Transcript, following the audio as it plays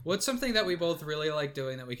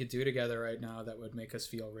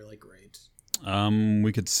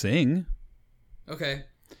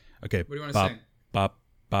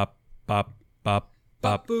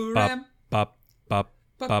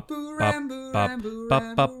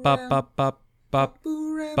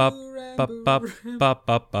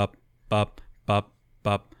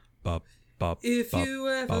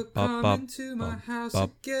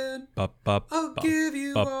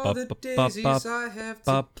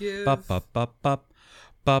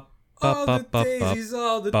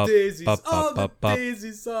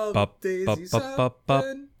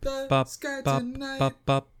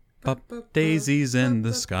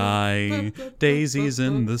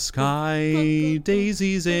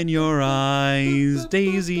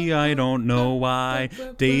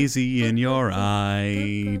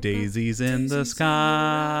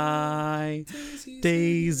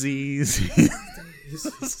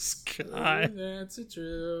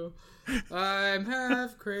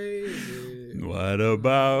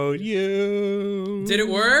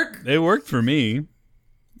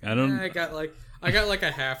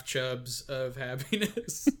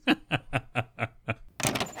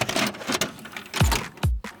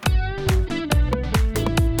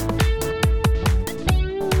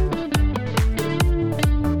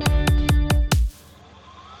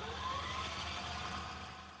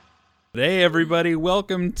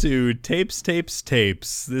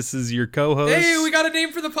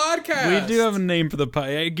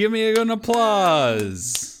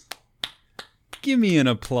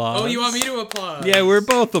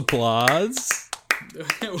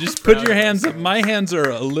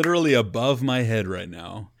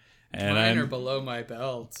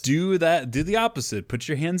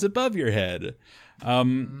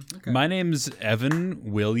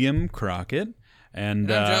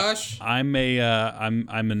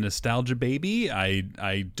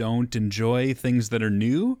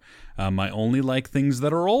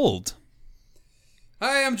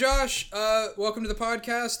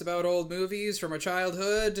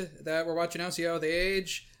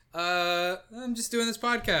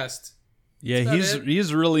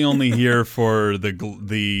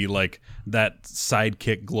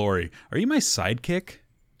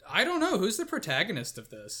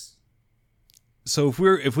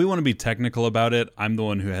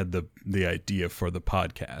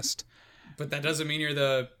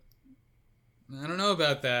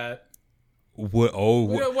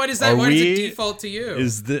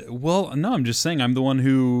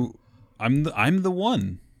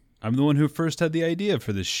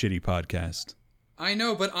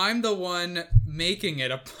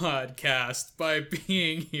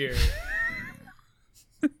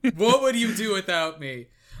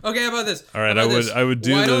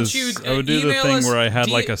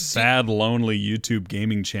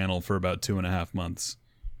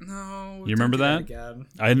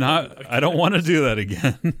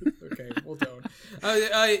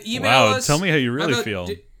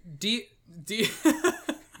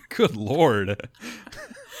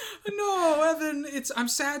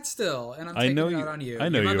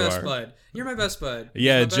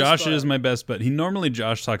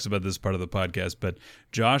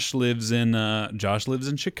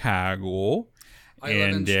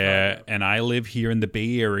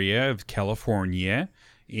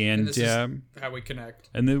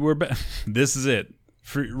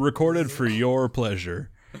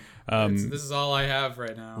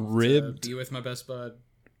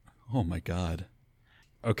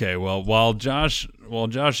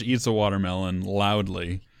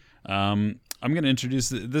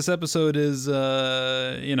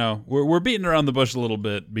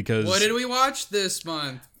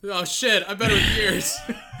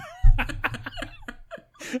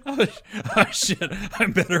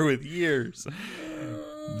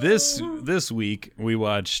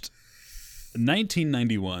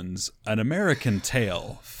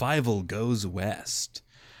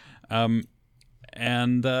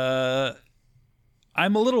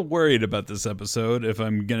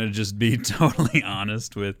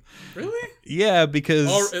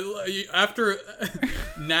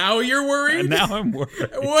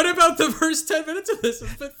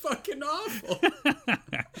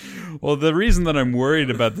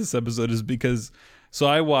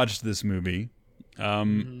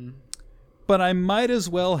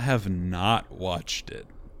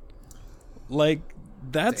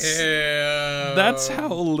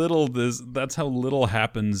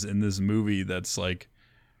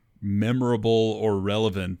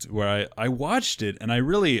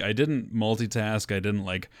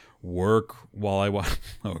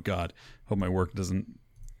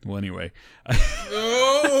Well, anyway.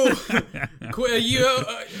 Oh,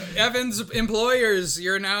 Evan's employers,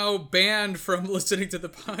 you're now banned from listening to the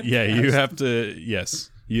podcast. Yeah, you have to. Yes,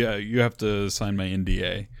 yeah, you have to sign my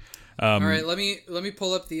NDA. All right, let me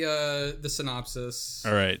pull up the synopsis.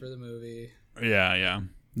 All right. For the movie. Yeah.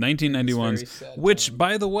 1991's, which,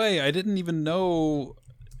 by the way, I didn't even know.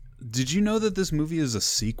 Did you know that this movie is a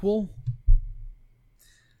sequel?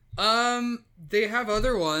 They have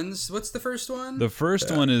other ones. What's the first one? The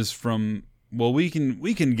first one is from. Well, we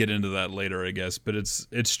can get into that later, I guess. But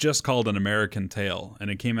it's just called An American Tail, and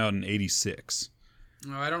it came out in '86.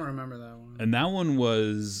 Oh, I don't remember that one. And that one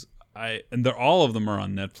was all of them are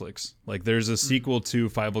on Netflix. Like, there's a sequel to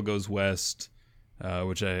Fievel Goes West,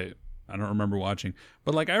 which I don't remember watching.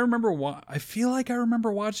 But like, I feel like I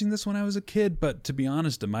remember watching this when I was a kid. But to be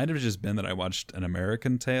honest, it might have just been that I watched An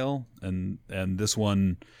American Tail and this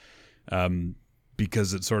one.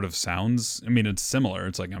 Because it sort of sounds, I mean, it's similar.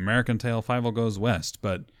 It's like American Tail, Fievel Goes West.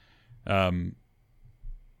 But,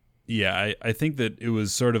 yeah, I think that it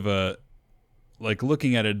was sort of a, like,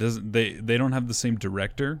 looking at it, they don't have the same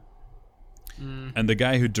director. And the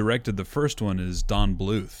guy who directed the first one is Don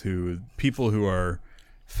Bluth, who people who are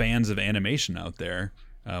fans of animation out there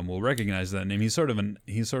will recognize that name. He's sort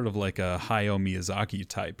of like a Hayao Miyazaki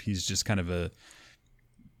type. He's just kind of a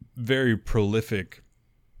very prolific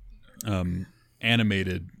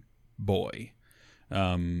animated boy,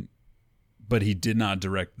 but he did not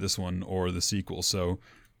direct this one or the sequel, so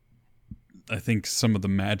I think some of the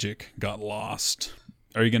magic got lost.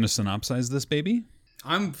 Are you going to synopsize this baby?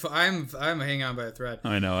 I'm hanging on by a thread.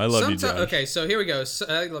 I know. I love you, Josh. Okay, so here we go.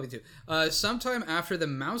 I love you too. Sometime after the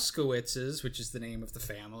Mousekowitzes, which is the name of the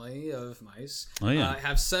family of mice,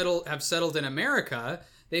 have settled in America,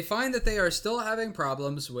 they find that they are still having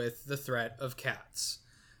problems with the threat of cats.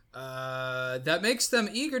 That makes them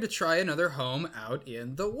eager to try another home out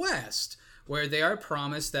in the West, where they are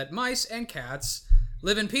promised that mice and cats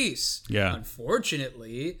live in peace. Yeah.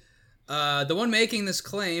 Unfortunately, the one making this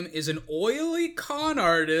claim is an oily con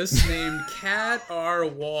artist named Cat R.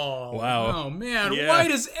 Wall. Wow. Oh, man. Yeah. Why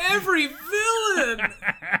does every villain...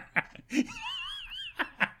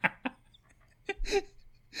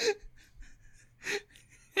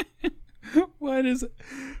 Why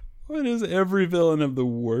does every villain have the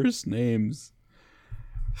worst names?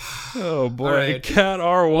 Oh boy, right. Cat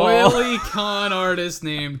R. Wall. Oily con artist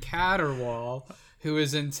named Cat R. Wall, who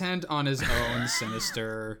is intent on his own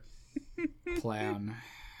sinister plan.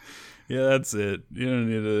 Yeah, that's it. You don't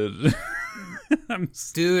need to.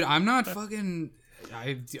 Dude, I'm not fucking.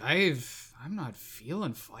 I'm not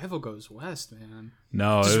feeling Fievel Goes West, man.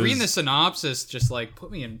 No, just reading the synopsis just like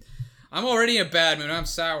put me in. I'm already in a bad mood. I'm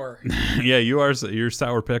sour. Yeah, you are. You're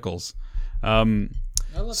sour pickles. So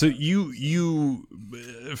that. you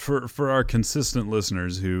for our consistent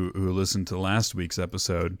listeners who listened to last week's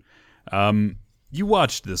episode, you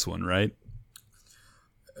watched this one, right?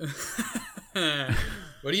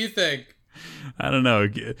 What do you think? I don't know.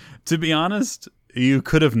 To be honest, you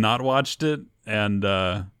could have not watched it, and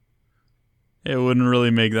it wouldn't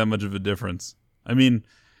really make that much of a difference. I mean,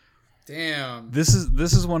 damn. This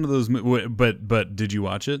is one of those. But did you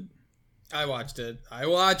watch it? I watched it.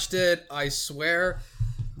 I swear,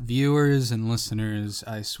 viewers and listeners,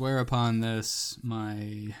 I swear upon this,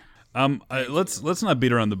 my. Let's not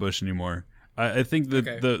beat around the bush anymore. I think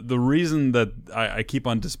that the reason that I keep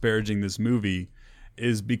on disparaging this movie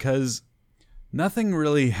is because nothing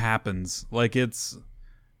really happens. Like it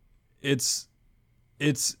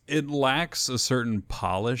lacks a certain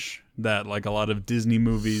polish that like a lot of Disney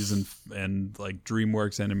movies and like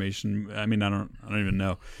DreamWorks animation. I mean, I don't even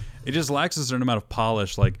know. It just lacks a certain amount of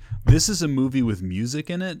polish. Like, this is a movie with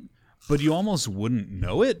music in it, but you almost wouldn't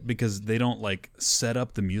know it because they don't like set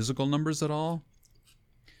up the musical numbers at all.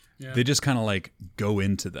 Yeah. They just kind of like go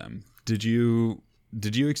into them. Did you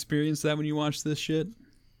experience that when you watched this shit?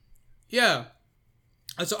 Yeah.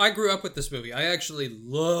 So I grew up with this movie. I actually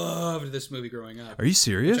loved this movie growing up. Are you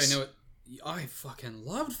serious? Which I know I fucking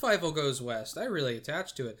loved Fievel Goes West. I really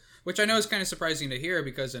attached to it, which I know is kind of surprising to hear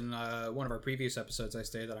because in one of our previous episodes I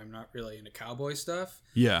stated that I'm not really into cowboy stuff.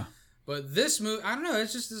 Yeah. But this movie, I don't know,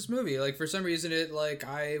 it's just this movie. Like, for some reason,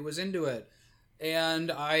 I was into it. And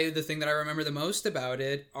the thing that I remember the most about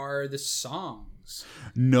it are the songs.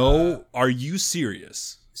 No, are you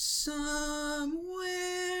serious? Somewhere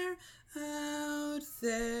out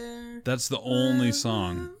there. That's the only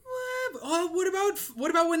song. Oh, what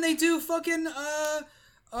about when they do fucking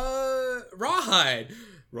Rawhide?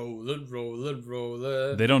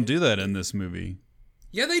 Rollin'. They don't do that in this movie.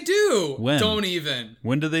 Yeah, they do. When? Don't even.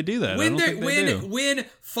 When do they do that? When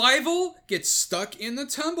Fievel gets stuck in the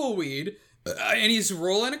tumbleweed, And he's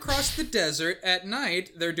rolling across the desert at night.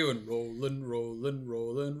 They're doing rolling,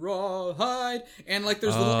 rawhide. And, like,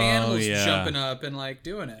 there's little animals jumping up and, like,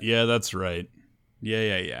 doing it. Yeah, that's right.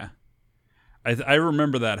 Yeah. I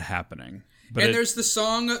remember that happening. But and there's the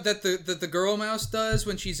song that the girl mouse does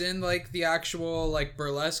when she's in, like, the actual, like,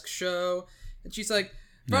 burlesque show. And she's like...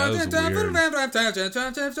 Something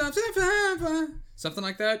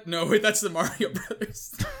like that? No, wait, that's the Mario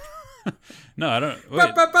Brothers. No, I don't... Wait.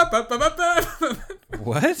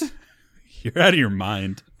 What? You're out of your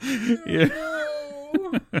mind. Yeah.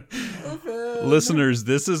 Listeners,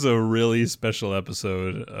 this is a really special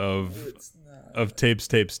episode of Tapes.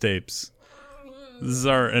 This is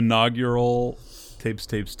our inaugural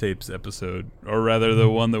Tapes episode. Or rather, the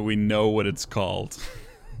one that we know what it's called.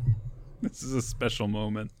 This is a special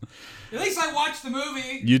moment. At least I watched the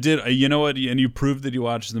movie. You did. You know what? And you proved that you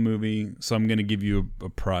watched the movie, so I'm going to give you a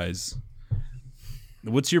prize.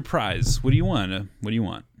 What's your prize? What do you want?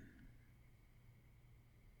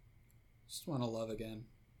 Just want to love again.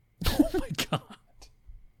 Oh my god.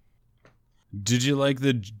 Did you like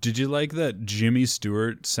that Jimmy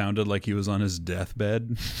Stewart sounded like he was on his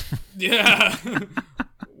deathbed? Yeah.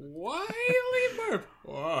 Wiley Burp.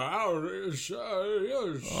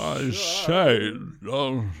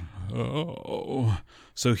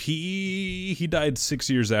 So he died 6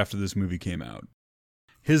 years after this movie came out.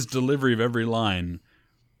 His delivery of every line,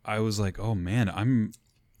 I was like, oh man, I'm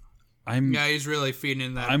yeah, he's really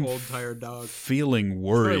feeding that old tired dog. Feeling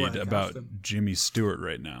worried about Jimmy Stewart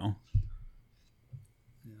right now.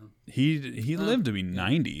 Yeah. He lived to be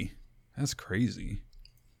 90. That's crazy.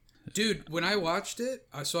 Dude, when I watched it,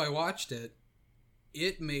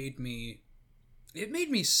 it made me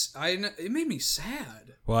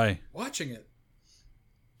sad. Why? Watching it.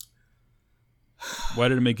 Why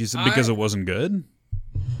did it make you sad? Because it wasn't good?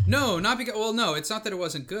 No, not because... Well, no, it's not that it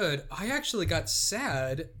wasn't good. I actually got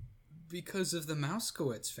sad because of the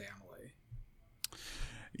Mouskowitz family.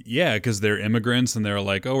 Yeah, because they're immigrants and they're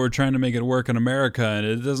like, oh, we're trying to make it work in America and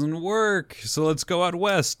it doesn't work, so let's go out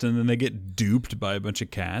west. And then they get duped by a bunch of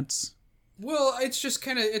cats. Well, it's just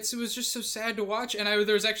kind of... It was just so sad to watch. And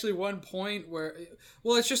there was actually one point where...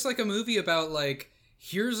 Well, it's just like a movie about, like...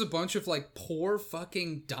 Here's a bunch of, like, poor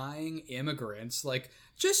fucking dying immigrants, like,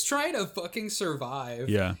 just trying to fucking survive.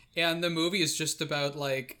 Yeah. And the movie is just about,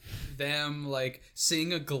 like, them, like,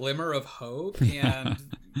 seeing a glimmer of hope and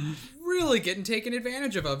really getting taken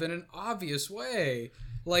advantage of in an obvious way.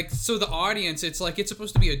 Like, so the audience, it's like, it's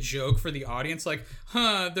supposed to be a joke for the audience, like,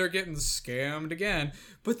 they're getting scammed again.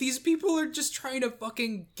 But these people are just trying to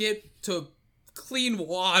fucking get to clean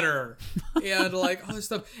water and like all this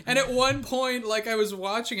stuff. And at one point, like, I was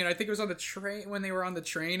watching it, I think it was on the train, when they were on the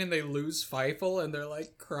train and they lose Feifel and they're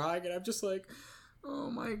like crying, and I'm just like, oh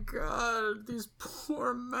my god, these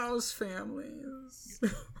poor mouse families.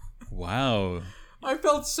 Wow. I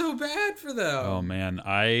felt so bad for them. Oh man,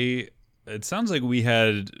 it sounds like we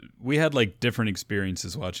had like different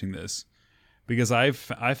experiences watching this, because I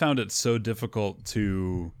found it so difficult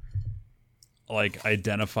to like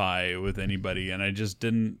identify with anybody, and I just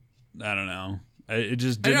didn't. I don't know. I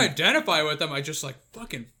didn't identify with them. I just like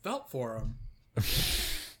fucking felt for them.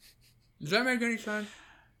 Does that make any sense?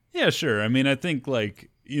 Yeah, sure. I mean, I think like,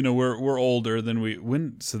 you know, we're older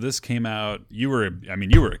than so this came out. You were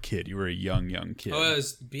a kid. You were a young kid. Oh, it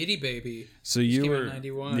was Beanie Baby. So you were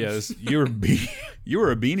 91. Yes, you were you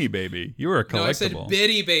were a Beanie Baby. You were a collectible. No, I said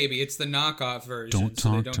Bitty Baby. It's the knockoff version. Don't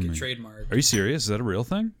talk so to me. Trademarked. Are you serious? Is that a real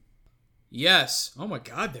thing? Yes. Oh my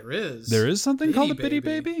god, there is. There is something called a Bitty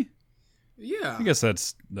Baby? Yeah. I guess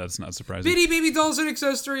that's not surprising. Bitty Baby dolls and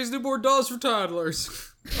accessories, newborn dolls for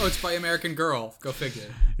toddlers. Oh, it's by American Girl. Go figure.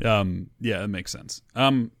 Yeah, that makes sense.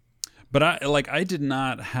 But I did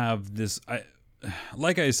not have this.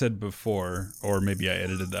 Like I said before, or maybe I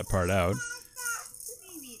edited that part out.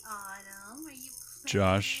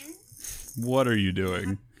 Josh, what are you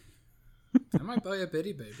doing? I might buy a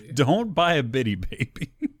Bitty Baby. Don't buy a Bitty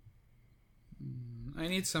Baby. I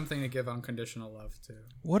need something to give unconditional love to.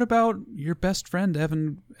 What about your best friend,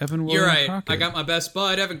 Evan William You're right. Crockett? I got my best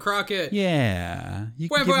bud, Evan Crockett. Yeah.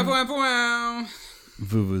 Wow.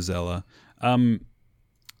 Vuvuzela.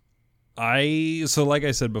 So like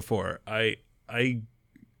I said before, I'm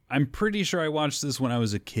pretty sure I watched this when I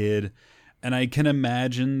was a kid, and I can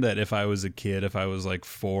imagine that if I was a kid, if I was like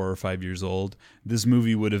 4 or 5 years old, this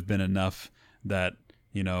movie would have been enough that,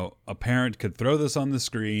 you know, a parent could throw this on the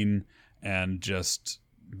screen and just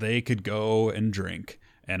they could go and drink,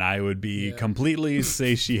 and I would be completely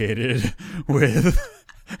satiated with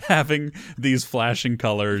having these flashing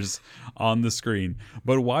colors on the screen.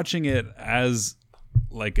 But watching it as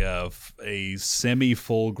like a semi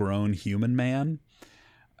full grown human man.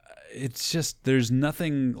 It's just there's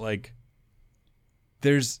nothing like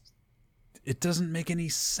it doesn't make any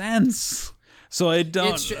sense. So I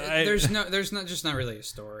don't. There's not really a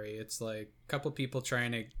story. It's like a couple people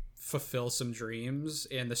trying to fulfill some dreams,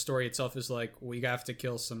 and the story itself is like we have to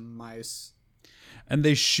kill some mice. And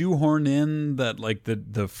they shoehorn in that like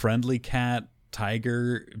the friendly cat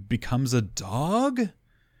tiger becomes a dog.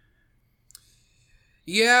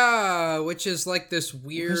 Yeah, which is like this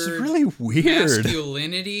weird, it's really weird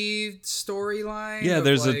masculinity storyline. Yeah,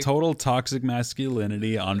 there's like a total toxic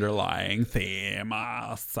masculinity underlying theme.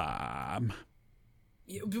 Awesome.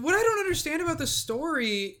 What I don't understand about the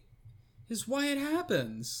story is why it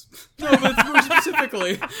happens. No, but more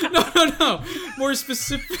specifically. No. More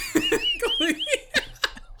specifically.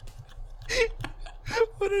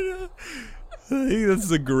 I think that's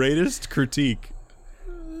the greatest critique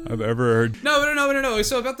I've ever heard. No.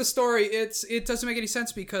 So about the story, it doesn't make any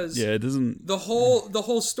sense because it doesn't. The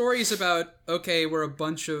whole story is about, okay, we're a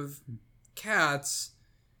bunch of cats,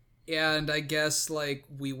 and I guess like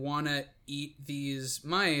we want to eat these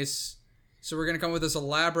mice, so we're gonna come up with this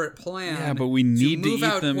elaborate plan. Yeah, but we need to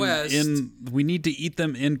eat them west. We need to eat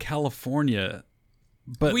them in California.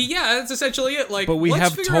 But that's essentially it. Like, but we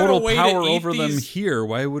have total power over them these... here.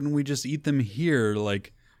 Why wouldn't we just eat them here?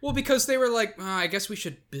 Like, well, because they were like, I guess we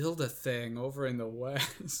should build a thing over in the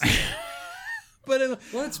west. But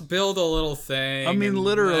let's build a little thing. I mean,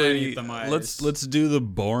 literally, let's do the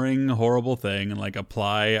boring, horrible thing and like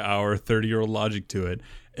apply our 30-year-old logic to it.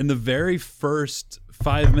 In the very first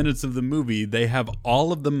 5 minutes of the movie, they have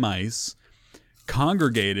all of the mice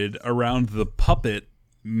congregated around the puppet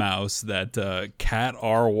mouse that Cat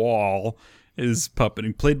R. Wall is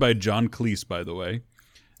puppeting, played by John Cleese, by the way.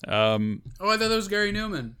 I thought that was Gary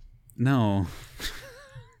Newman. No.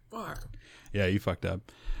 Fuck. Yeah, you fucked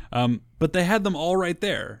up. But they had them all right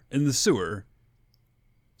there in the sewer.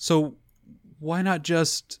 So why not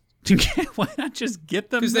just get them there?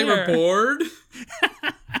 Because they were bored?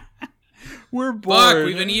 We're bored. Fuck,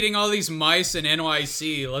 we've been eating all these mice in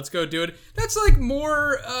NYC. Let's go do it. That's like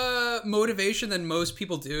more motivation than most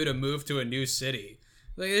people do to move to a new city.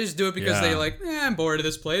 Like, they just do it because they're like, I'm bored of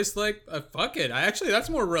this place. Like, fuck it. That's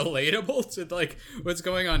more relatable to like what's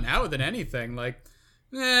going on now than anything. Like,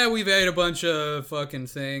 we've ate a bunch of fucking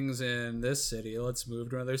things in this city. Let's move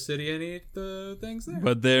to another city and eat the things there.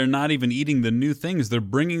 But they're not even eating the new things. They're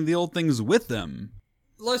bringing the old things with them.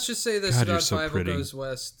 Let's just say this about Fievel Goes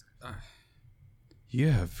West.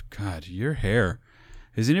 Your hair.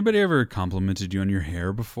 Has anybody ever complimented you on your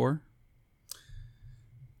hair before?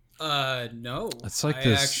 No. It's like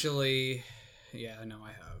I actually, I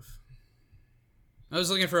have. I was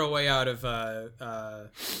looking for a way out of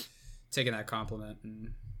taking that compliment,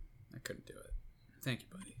 and I couldn't do it. Thank you,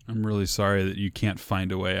 buddy. I'm really sorry that you can't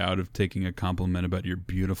find a way out of taking a compliment about your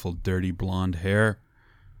beautiful, dirty blonde hair.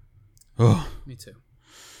 Oh, me too.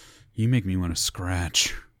 You make me want to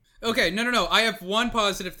scratch. Okay, no. I have one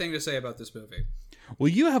positive thing to say about this movie. Well,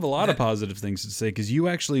 you have a lot of positive things to say because you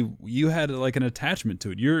had like an attachment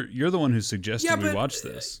to it. You're the one who suggested we watch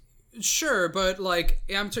this. Sure, but like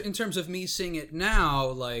in terms of me seeing it now,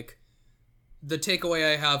 like the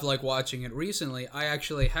takeaway I have like watching it recently, I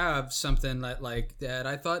actually have something that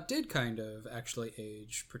I thought did kind of actually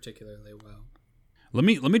age particularly well. Let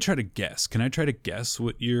me try to guess. Can I try to guess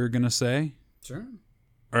what you're gonna say? Sure.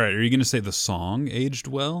 All right, are you going to say the song aged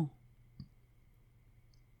well?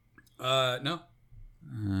 No.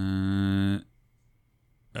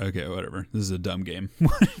 Okay, whatever. This is a dumb game.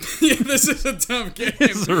 Yeah, this is a dumb game.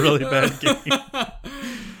 It's a really bad game.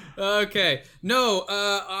 Okay. No,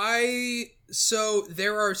 so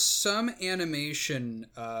there are some animation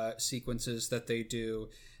sequences that they do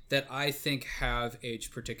that I think have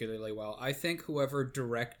aged particularly well. I think whoever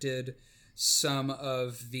directed some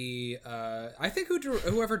of the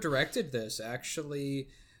whoever directed this actually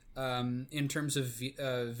in terms of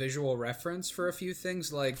visual reference for a few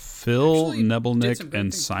things, like Phil Nebelnick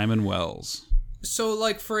and Simon Wells. So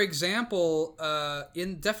like, for example,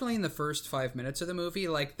 definitely in the first 5 minutes of the movie,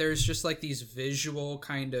 like there's just like these visual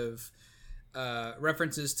kind of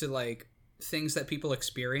references to like things that people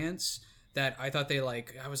experience that I thought I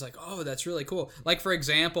was like, oh, that's really cool. Like, for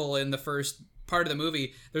example, in the first part of the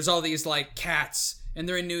movie, there's all these like cats and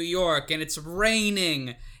they're in New York and it's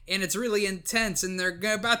raining and it's really intense and they're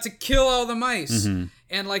about to kill all the mice. Mm-hmm.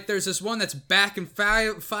 And like there's this one that's back in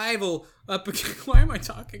Fievel up. Why am I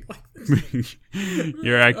talking like this?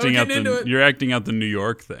 You're acting out the New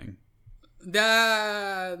York thing.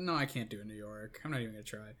 No, I can't do New York. I'm not even gonna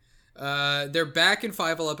try. they're back in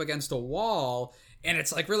Fievel up against a wall, and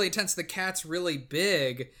it's like really intense. The cat's really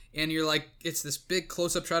big, and you're like, it's this big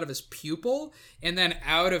close-up shot of his pupil, and then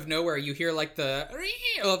out of nowhere you hear like the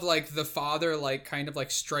of like the father like kind of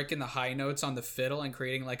like striking the high notes on the fiddle and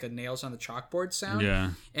creating like a nails on the chalkboard sound.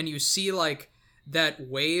 Yeah. And you see like that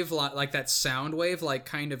wave, like that sound wave, like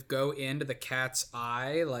kind of go into the cat's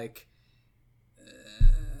eye, like,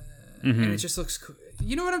 and it just looks cool.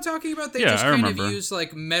 You know what I'm talking about? They just kind of use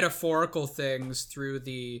like metaphorical things through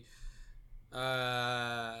the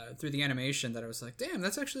animation that I was like, damn,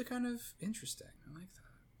 that's actually kind of interesting. I like that.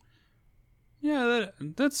 Yeah,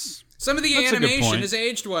 that's some of the animation is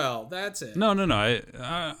aged well. That's it. No.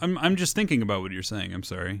 I'm just thinking about what you're saying. I'm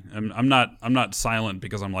sorry. I'm not silent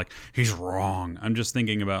because I'm like, he's wrong. I'm just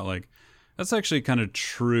thinking about like, that's actually kind of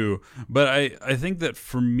true. But I think that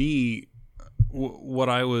for me, what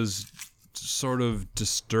I was sort of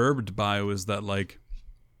disturbed by was that like,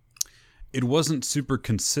 it wasn't super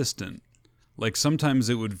consistent. Like sometimes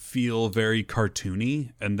it would feel very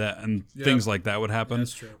cartoony, and things like that would happen.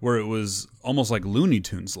 That's true. Where it was almost like Looney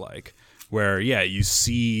Tunes like, where you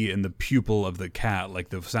see in the pupil of the cat like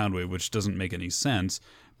the sound wave, which doesn't make any sense.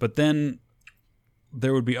 But then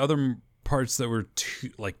there would be other parts that were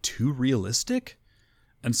too realistic,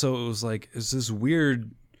 and so it was like it's this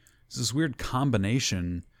weird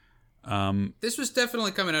combination. This was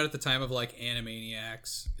definitely coming out at the time of like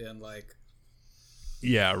Animaniacs and like.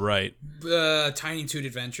 Yeah, right. Tiny Toon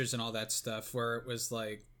Adventures and all that stuff, where it was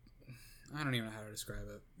like, I don't even know how to describe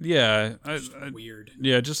it. Yeah, weird.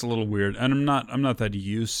 Yeah, just a little weird, and I'm not that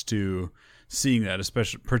used to seeing that,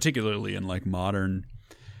 particularly in like modern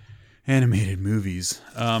animated movies.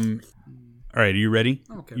 All right, are you ready?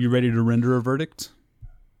 Okay. You ready to render a verdict?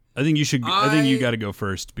 I think you should. I think you got to go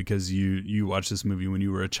first because you watched this movie when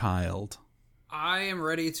you were a child. I am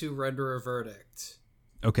ready to render a verdict.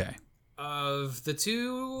 Okay. Of the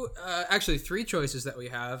two, actually three choices that we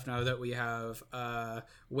have now that we have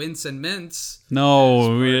Wince and Mince.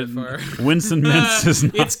 No, Wince and Mince is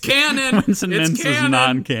not. It's canon. Wince and Mince is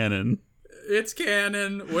non-canon. It's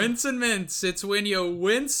canon. Wince and Mince. It's when you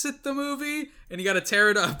wince at the movie and you got to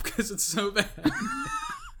tear it up because it's so bad.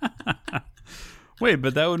 Wait,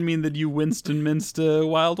 but that would mean that you winced and minced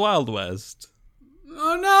Wild Wild West.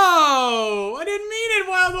 Oh no! I didn't mean it,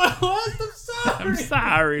 Wild Wild West. I'm sorry. I'm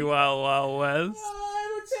sorry, Wild Wild West.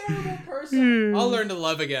 Oh, I'm a terrible person. I'll learn to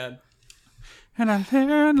love again. And I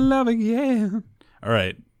learn to love again. All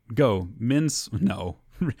right, go. Mince. No.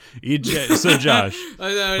 So, Josh,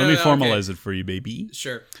 let me formalize it for you, baby.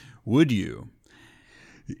 Sure. Would you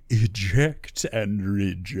eject and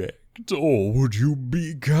reject, or would you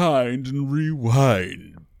be kind and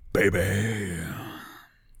rewind, baby?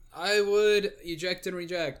 I would eject and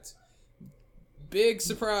reject. Big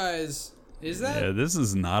surprise. Is that? Yeah, this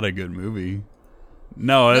is not a good movie.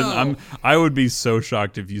 No. I would be so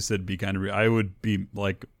shocked if you said be kind of. I would be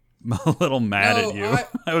like a little mad at you. I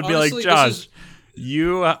would honestly be like, Josh,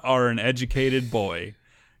 you are an educated boy.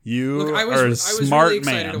 You are a smart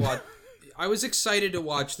man. I was excited to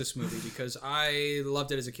watch this movie because I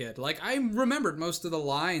loved it as a kid. Like I remembered most of the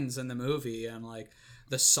lines in the movie and like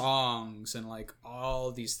the songs and like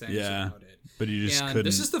all these things about it. But you just couldn't.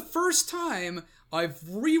 This is the first time I've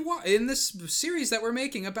in this series that we're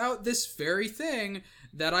making about this very thing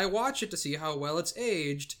that I watch it to see how well it's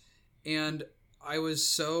aged, and I was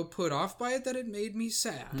so put off by it that it made me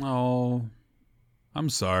sad. Oh, I'm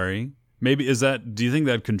sorry. Maybe do you think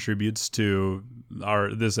that contributes to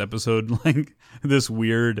this episode, like this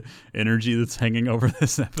weird energy that's hanging over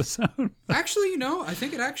this episode? Actually, I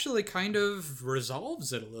think it actually kind of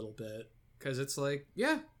resolves it a little bit because it's like,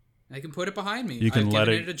 yeah, I can put it behind me. You can let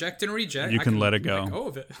it eject and reject. You can let it go. Let go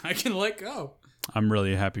of it. I can let go. I'm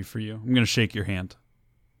really happy for you. I'm gonna shake your hand.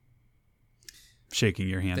 Shaking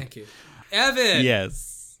your hand. Thank you, Evan.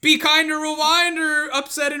 Yes. Be kind to rewind or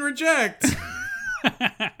upset and reject.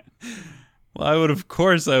 Well, I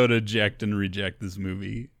would eject and reject this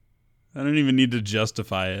movie. I don't even need to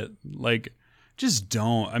justify it. Like, just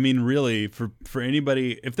don't. I mean, really, for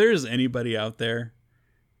anybody, if there is anybody out there,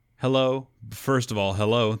 hello. First of all,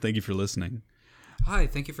 hello. Thank you for listening. Hi,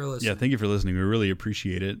 thank you for listening. Yeah, thank you for listening. We really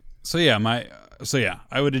appreciate it. So yeah,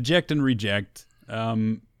 I would eject and reject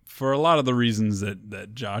for a lot of the reasons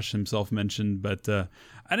that Josh himself mentioned, but I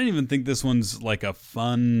didn't even think this one's like a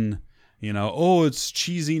fun, it's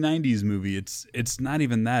cheesy 90s movie. It's not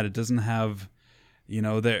even that. It doesn't have,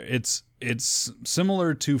 it's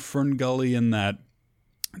similar to Ferngully in that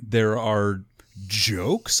there are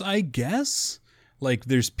jokes, I guess. Like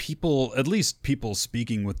there's at least people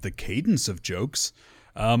speaking with the cadence of jokes.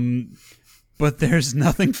 But there's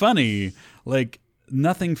nothing funny. Like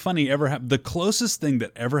nothing funny ever happens. The closest thing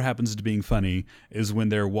that ever happens to being funny is when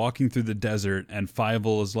they're walking through the desert and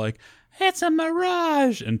Fievel is like, "It's a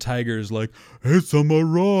mirage," and Tiger's like, "It's a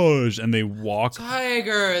mirage," and they walk.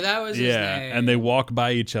 Tiger, that was his name. And they walk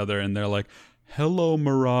by each other and they're like, "Hello,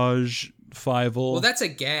 Mirage, Fievel." Well, that's a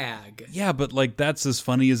gag. Yeah, but like that's as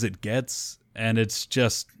funny as it gets, and it's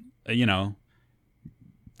just, you know,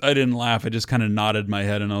 I didn't laugh. I just kind of nodded my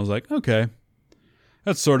head and I was like, okay,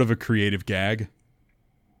 that's sort of a creative gag.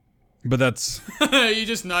 But that's you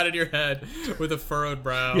just nodded your head with a furrowed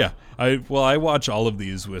brow. Yeah, I watch all of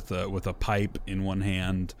these with a pipe in one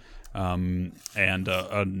hand, and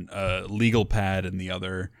a legal pad in the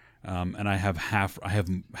other, and I have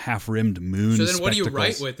half rimmed moon. So then, spectacles. what do you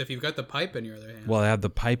write with if you've got the pipe in your other hand? Well, I have the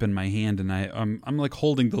pipe in my hand, and I'm like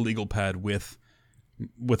holding the legal pad with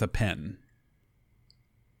a pen.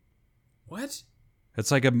 What? It's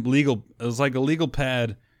like a legal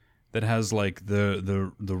pad that has like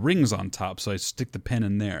the rings on top, so I stick the pen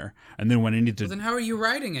in there, and then when I need to, well, then how are you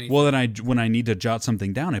writing anything? Well, then when I need to jot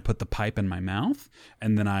something down, I put the pipe in my mouth,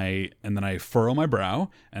 and then I furrow my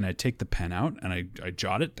brow, and I take the pen out, and I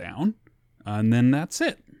jot it down, and then that's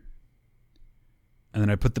it. And then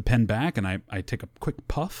I put the pen back, and I take a quick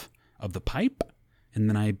puff of the pipe, and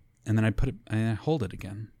then I put it, and I hold it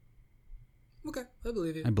again. Okay, I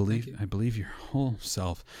believe you. I believe your whole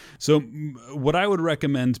self. So what I would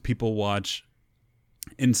recommend people watch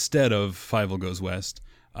instead of Fievel Goes West,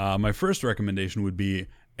 my first recommendation would be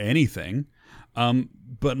anything.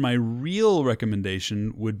 But my real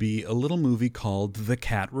recommendation would be a little movie called The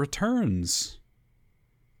Cat Returns.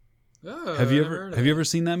 Oh, have you ever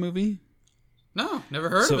seen that movie? No, never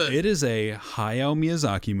heard of it. So it is a Hayao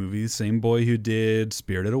Miyazaki movie, same boy who did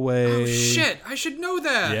Spirited Away. Oh shit, I should know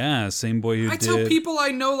that. Yeah, same boy who did. I tell people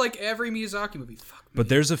I know like every Miyazaki movie. Fuck me. But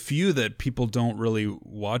there's a few that people don't really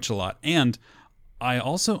watch a lot. And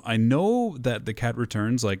I know that The Cat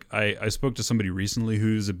Returns, like I spoke to somebody recently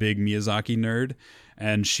who's a big Miyazaki nerd,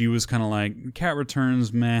 and she was kind of like, Cat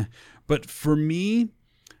Returns, meh. But for me,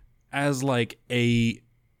 as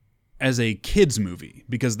a kid's movie,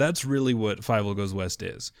 because that's really what Fievel Goes West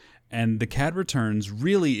is. And The Cat Returns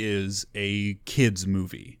really is a kid's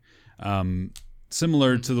movie.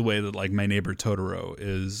 Similar to the way that like My Neighbor Totoro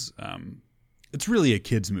is, it's really a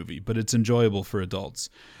kid's movie, but it's enjoyable for adults.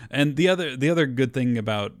 And the other good thing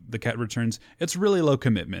about The Cat Returns, it's really low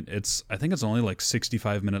commitment. I think it's only like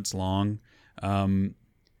 65 minutes long. And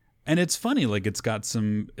it's funny, like it's got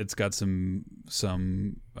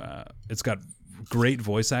great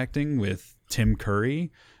voice acting with Tim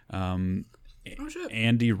Curry,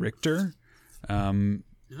 Andy Richter.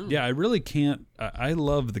 Yeah, I really can't. I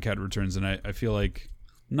love The Cat Returns, and I feel like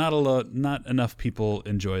not enough people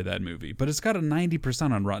enjoy that movie. But it's got a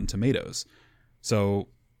 90% on Rotten Tomatoes, so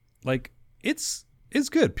like it's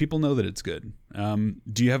good. People know that it's good.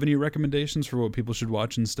 Do you have any recommendations for what people should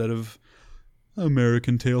watch instead of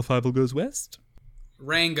American Tail Fievel Goes West?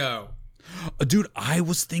 Rango. Dude, I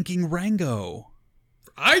was thinking Rango.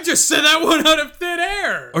 I just said that one out of thin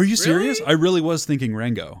air. Are you serious? I really was thinking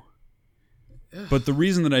Rango. But the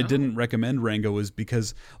reason that I didn't recommend Rango was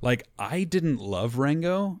because like I didn't love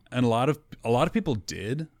Rango, and a lot of people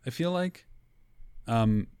did, I feel like.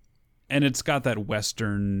 And it's got that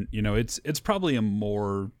Western, you know, it's probably a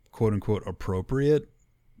more quote unquote appropriate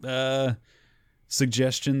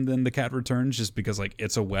suggestion than The Cat Returns, just because like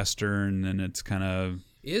it's a Western and it's kind of.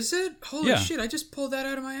 Is it? Holy shit, I just pulled that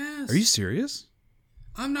out of my ass. Are you serious?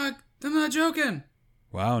 I'm not joking.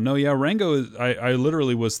 Wow, no, yeah, Rango is, I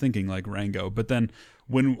literally was thinking like Rango, but then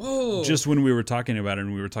when we were talking about it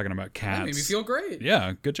and we were talking about cats. That made me feel great.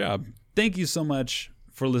 Yeah, good job. Thank you so much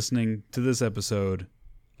for listening to this episode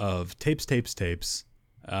of Tapes.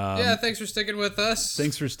 Yeah, thanks for sticking with us.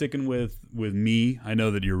 Thanks for sticking with me. I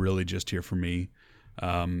know that you're really just here for me.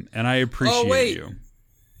 And I appreciate you.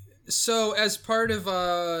 So as part of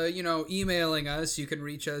emailing us, you can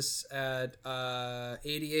reach us at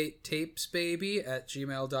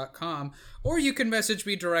 88tapesbaby@gmail.com, or you can message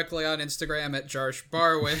me directly on Instagram at Jarsh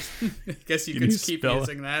Barwin. I guess you can keep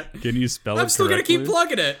using that. Can you spell it? I'm still correctly? gonna keep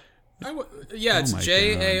plugging it. It's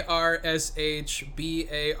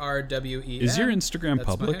JARSHBARWEN. Is your Instagram That's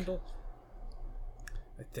public? my handle.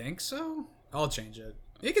 I think so. I'll change it.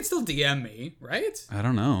 You can still DM me, right? I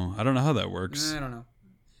don't know how that works. I don't know.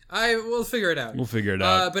 We'll figure it out. We'll figure it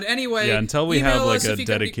out. But anyway, yeah, until we have like a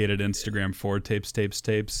dedicated Instagram for tapes.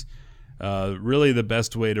 Really, the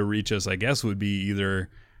best way to reach us, I guess, would be either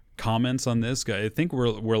comments on this. I think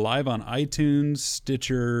we're live on iTunes,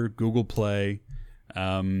 Stitcher, Google Play,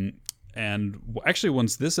 and actually,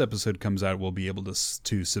 once this episode comes out, we'll be able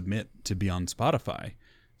to submit to be on Spotify.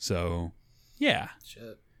 So. Yeah.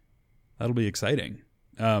 Shit. That'll be exciting.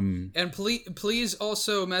 And please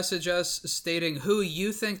also message us stating who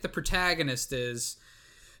you think the protagonist is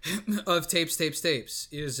of Tapes.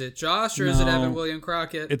 Is it Josh or is it Evan William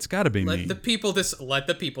Crockett? It's got to be me. Let the people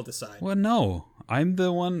decide. Well, no. I'm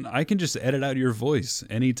the one. I can just edit out your voice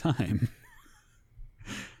anytime.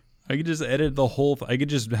 I could just edit the whole. I could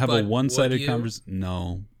just have a one-sided conversation.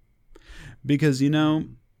 No, because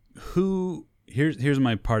Here's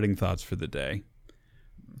my parting thoughts for the day.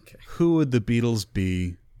 Okay. Who would the Beatles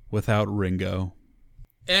be without Ringo?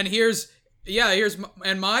 And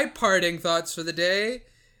my parting thoughts for the day.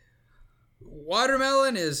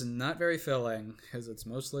 Watermelon is not very filling because it's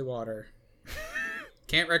mostly water.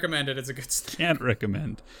 Can't recommend it. It's a good snack. Can't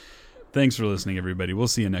recommend. Thanks for listening, everybody. We'll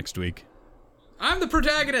see you next week. I'm the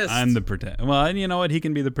protagonist. Well, and you know what? He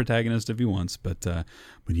can be the protagonist if he wants, but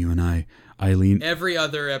when you and Eileen... Every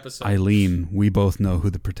other episode. Eileen, we both know who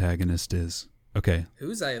the protagonist is. Okay.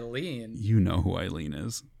 Who's Eileen? You know who Eileen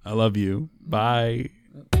is. I love you. Bye.